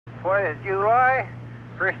20th of July,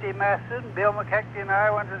 Christy Masson, Bill McKechnie, and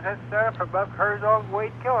I went to Cincinnati for Buck Herzog and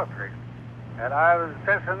Wade Killifer. And I was in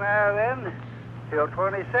Cincinnati then till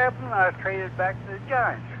 27. I was traded back to the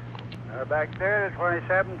Giants. Back there to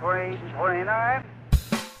 27, 28, and 29.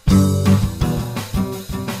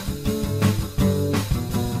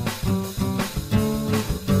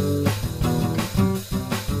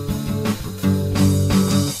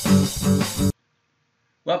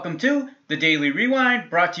 Welcome to the Daily Rewind,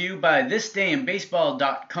 brought to you by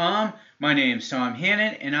thisdayinbaseball.com. My name's Tom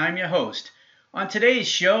Hannon, and I'm your host. On today's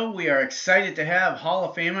show, we are excited to have Hall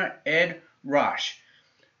of Famer Ed Roush.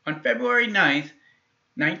 On February 9th,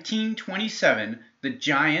 1927, the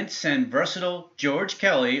Giants send versatile George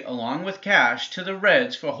Kelly along with cash to the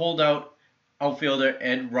Reds for holdout outfielder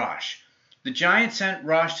Ed Roush. The Giants sent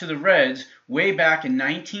Roush to the Reds way back in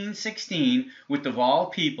 1916 with, of all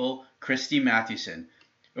people, Christy Mathewson.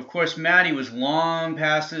 Of course, Matty was long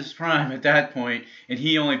past his prime at that point, and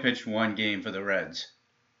he only pitched one game for the Reds.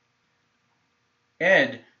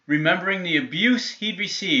 Ed, remembering the abuse he'd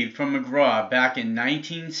received from McGraw back in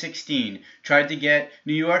 1916, tried to get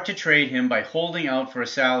New York to trade him by holding out for a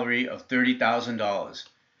salary of $30,000.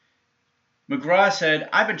 McGraw said,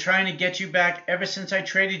 "I've been trying to get you back ever since I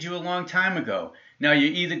traded you a long time ago. Now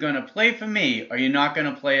you're either going to play for me or you're not going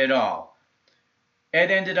to play at all." Ed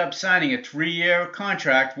ended up signing a 3-year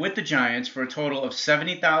contract with the Giants for a total of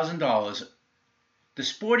 $70,000. The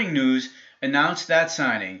Sporting News announced that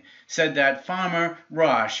signing, said that farmer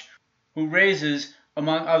Roush, who raises,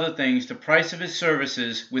 among other things, the price of his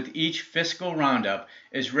services with each fiscal roundup,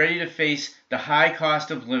 is ready to face the high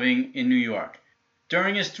cost of living in New York.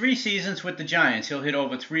 During his 3 seasons with the Giants, he'll hit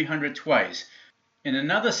over .300 twice. In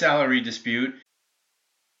another salary dispute...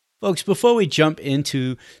 Folks, before we jump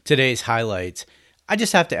into today's highlights, I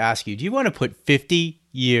just have to ask you, do you want to put 50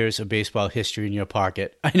 years of baseball history in your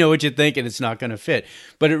pocket? I know what you're thinking, it's not going to fit,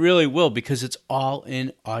 but it really will because it's all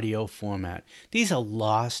in audio format. These are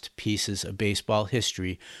lost pieces of baseball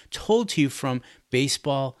history told to you from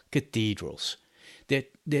baseball cathedrals.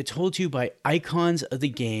 They're told to you by icons of the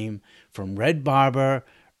game, from Red Barber,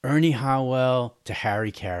 Ernie Howell, to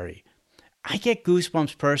Harry Carey. I get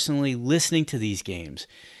goosebumps personally listening to these games,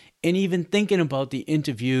 and even thinking about the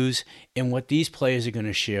interviews and what these players are going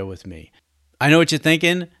to share with me. I know what you're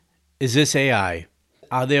thinking. Is this AI?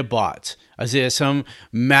 Are there bots? Is there some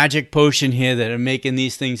magic potion here that are making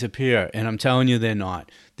these things appear? And I'm telling you, they're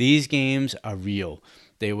not. These games are real.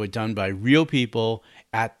 They were done by real people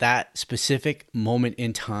at that specific moment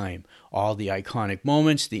in time. All the iconic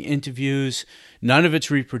moments, the interviews, none of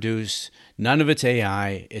it's reproduced. None of it's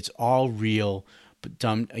AI. It's all real, but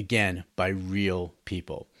done, again, by real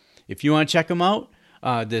people. If you want to check them out,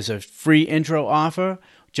 there's a free intro offer.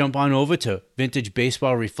 Jump on over to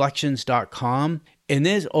vintagebaseballreflections.com, and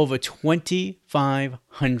there's over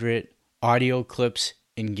 2,500 audio clips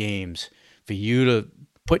and games for you to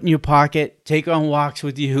put in your pocket, take on walks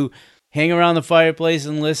with you, hang around the fireplace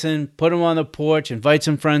and listen, put them on the porch, invite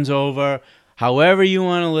some friends over. However you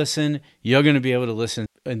want to listen, you're going to be able to listen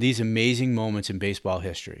in these amazing moments in baseball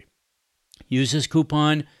history. Use this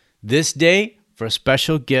coupon this day for a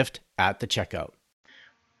special gift at the checkout.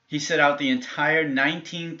 He set out the entire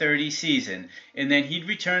 1930 season, and then he'd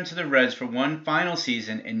return to the Reds for one final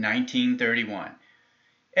season in 1931.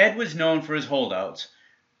 Ed was known for his holdouts,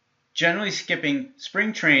 generally skipping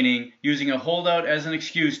spring training, using a holdout as an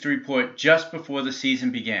excuse to report just before the season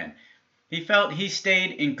began. He felt he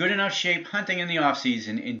stayed in good enough shape hunting in the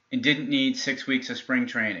offseason and didn't need 6 weeks of spring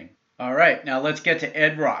training. All right, now let's get to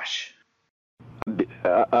Ed Roush.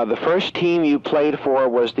 The first team you played for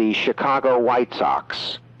was the Chicago White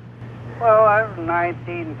Sox. Well, that was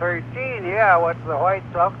 1913. Yeah, I went to the White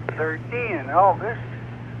Sox 13 in August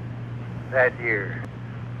that year.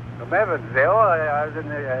 From Evansville, I was in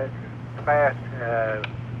the past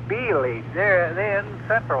B League there, then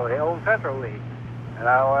old Central League. And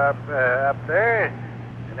I went up there,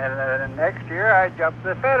 and then the next year I jumped to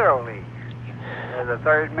the Federal League. The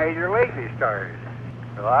third major league we started.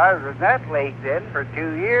 So I was in that league then for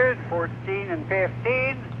 2 years, 14 and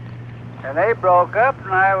 15, and they broke up,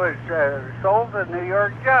 and I was sold to the New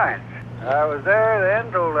York Giants. I was there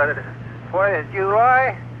then till the 20th of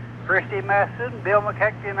July. Christy Masson, Bill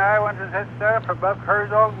McKechnie, and I went to Cincinnati for Buck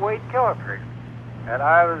Herzog and Wade Killifer. And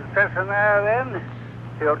I was in Cincinnati then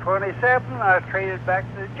till 27. I was traded back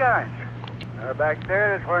to the Giants. Back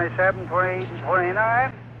there to 27, 28, and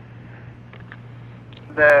 29.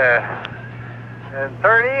 And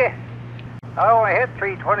 30, I only hit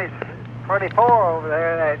 324 over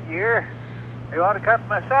there that year. They want to cut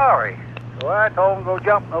my salary. So I told them to go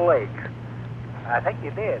jump in the lake. I think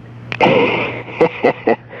you did.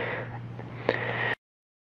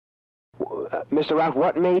 Mr. Roush,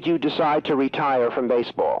 what made you decide to retire from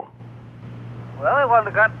baseball? Well, I wanted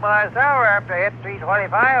to cut my salary after I hit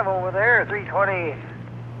 325 over there,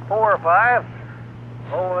 324 or 5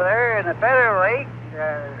 over there in the Federal League.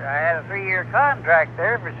 I had a 3-year contract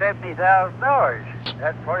there for $70,000.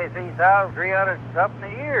 That's $23,300 something a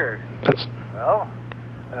year. Well,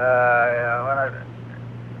 when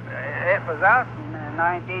it was out in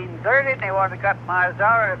 1930, and they wanted to cut my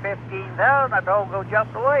salary to $15,000. I told them to go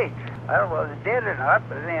jump the wage. I don't know if they did or not,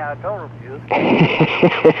 but anyhow, I told them to.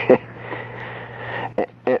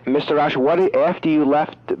 Mr. Roush, after you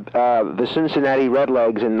left the Cincinnati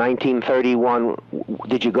Redlegs in 1931,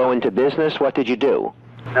 did you go into business? What did you do?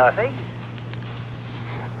 Nothing.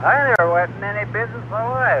 I never went in any business in my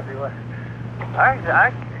life.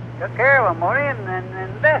 I took care of my money and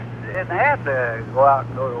invested, and had to go out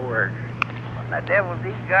and go to work. The devil,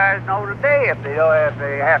 these guys know today if they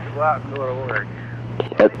have to go out and go to work.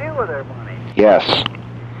 What do they do with their money? Yes.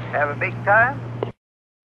 Have a big time?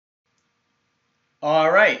 All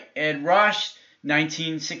right, Ed Roush,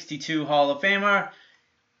 1962 Hall of Famer,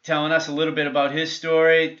 telling us a little bit about his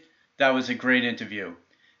story. That was a great interview.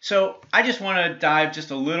 So I just want to dive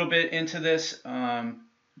just a little bit into this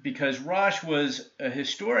because Roush was a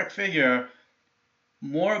historic figure,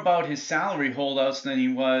 more about his salary holdouts than he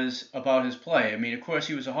was about his play. I mean, of course,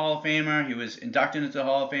 he was a Hall of Famer. He was inducted into the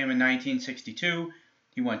Hall of Fame in 1962.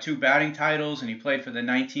 He won 2 batting titles, and he played for the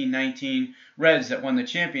 1919 Reds that won the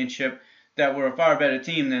championship, that were a far better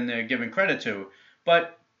team than they're given credit to.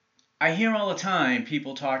 But I hear all the time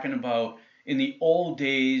people talking about in the old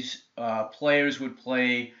days, players would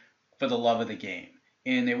play for the love of the game.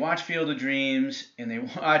 And they watch Field of Dreams, and they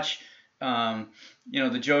watch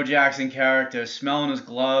the Joe Jackson character smelling his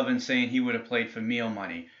glove and saying he would have played for meal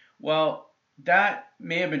money. Well, that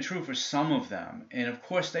may have been true for some of them. And of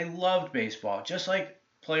course, they loved baseball, just like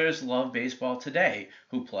players love baseball today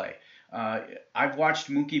who play. I've watched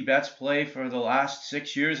Mookie Betts play for the last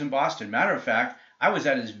 6 years in Boston. Matter of fact, I was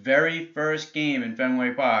at his very first game in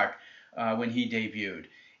Fenway Park when he debuted.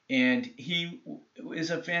 And he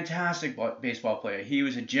is a fantastic baseball player. He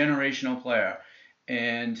was a generational player.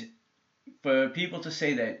 And for people to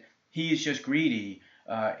say that he is just greedy,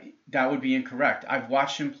 that would be incorrect. I've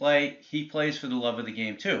watched him play. He plays for the love of the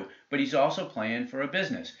game too, but he's also playing for a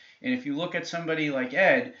business. And if you look at somebody like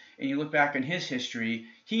Ed and you look back on his history,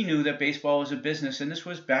 he knew that baseball was a business, and this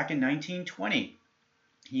was back in 1920.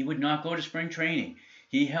 He would not go to spring training.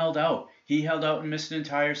 He held out. He held out and missed an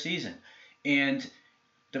entire season. And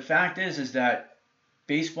the fact is that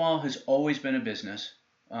baseball has always been a business,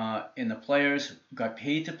 and the players got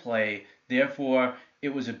paid to play. Therefore,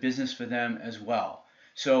 it was a business for them as well.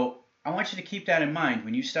 So I want you to keep that in mind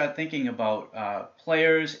when you start thinking about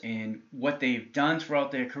players and what they've done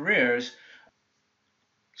throughout their careers.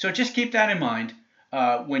 So just keep that in mind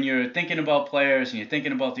when you're thinking about players and you're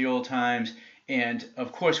thinking about the old times. And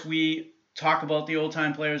of course, we talk about the old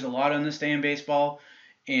time players a lot on This Day in Baseball,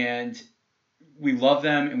 and we love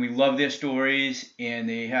them and we love their stories, and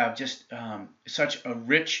they have just such a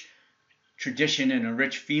rich tradition and a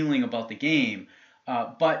rich feeling about the game.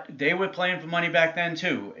 But they were playing for money back then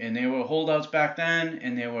too, and they were holdouts back then,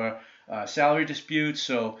 and there were salary disputes.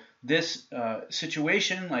 So this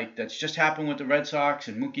situation, like that's just happened with the Red Sox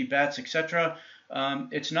and Mookie Betts, etc.,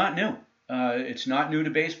 it's not new. It's not new to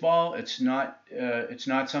baseball. It's not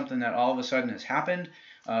something that all of a sudden has happened.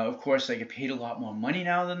 Of course, they get paid a lot more money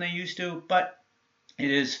now than they used to, but it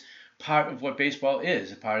is part of what baseball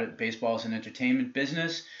is. Baseball is an entertainment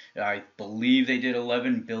business. I believe they did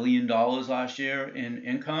 $11 billion last year in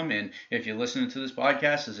income, and if you're listening to this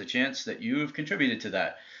podcast, there's a chance that you have contributed to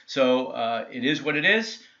that. So it is what it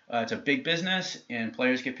is. It's a big business, and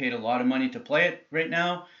players get paid a lot of money to play it right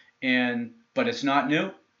now, but it's not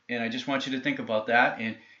new, and I just want you to think about that.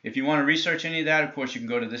 And if you want to research any of that, of course, you can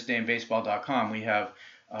go to thisdayinbaseball.com. We have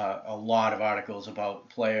a lot of articles about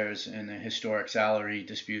players and the historic salary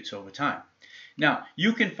disputes over time. Now,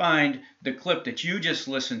 you can find the clip that you just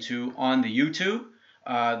listened to on the YouTube.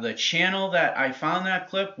 The channel that I found that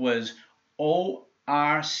clip was ORCO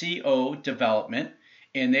Development,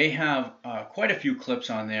 and they have quite a few clips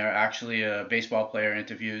on there, actually, baseball player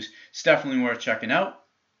interviews. It's definitely worth checking out.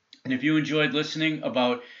 And if you enjoyed listening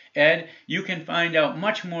about Ed, you can find out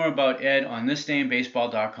much more about Ed on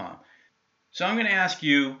thisdayinbaseball.com. So I'm going to ask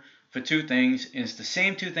you for 2 things, and it's the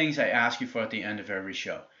same 2 things I ask you for at the end of every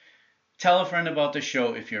show. Tell a friend about the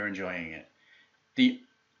show if you're enjoying it. The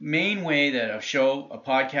main way that a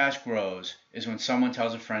podcast grows is when someone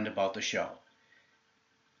tells a friend about the show.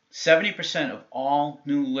 70% of all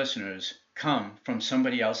new listeners come from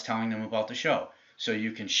somebody else telling them about the show. So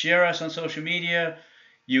you can share us on social media.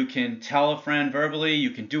 You can tell a friend verbally.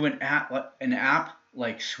 You can do an app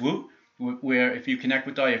like Swoop, where if you connect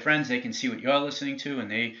with all your friends, they can see what you're listening to, and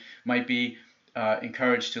they might be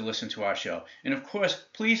encouraged to listen to our show. And of course,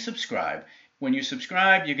 please subscribe. When you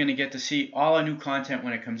subscribe, you're going to get to see all our new content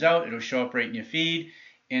when it comes out. It'll show up right in your feed,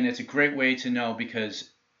 and it's a great way to know,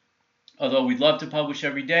 because although we'd love to publish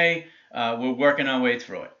every day, we're working our way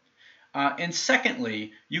through it. And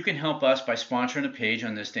secondly, you can help us by sponsoring a page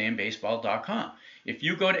on thisdayinbaseball.com. If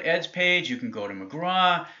you go to Ed's page, you can go to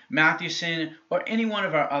McGraw, Mathewson, or any one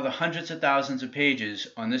of our other hundreds of thousands of pages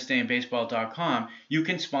on thisdayinbaseball.com. You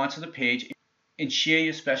can sponsor the page and share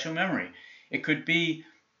your special memory. It could be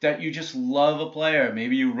that you just love a player.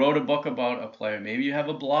 Maybe you wrote a book about a player. Maybe you have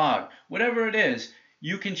a blog. Whatever it is,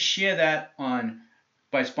 you can share that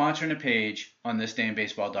by sponsoring a page on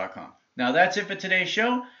thisdayinbaseball.com. Now that's it for today's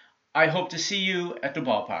show. I hope to see you at the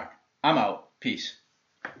ballpark. I'm out. Peace.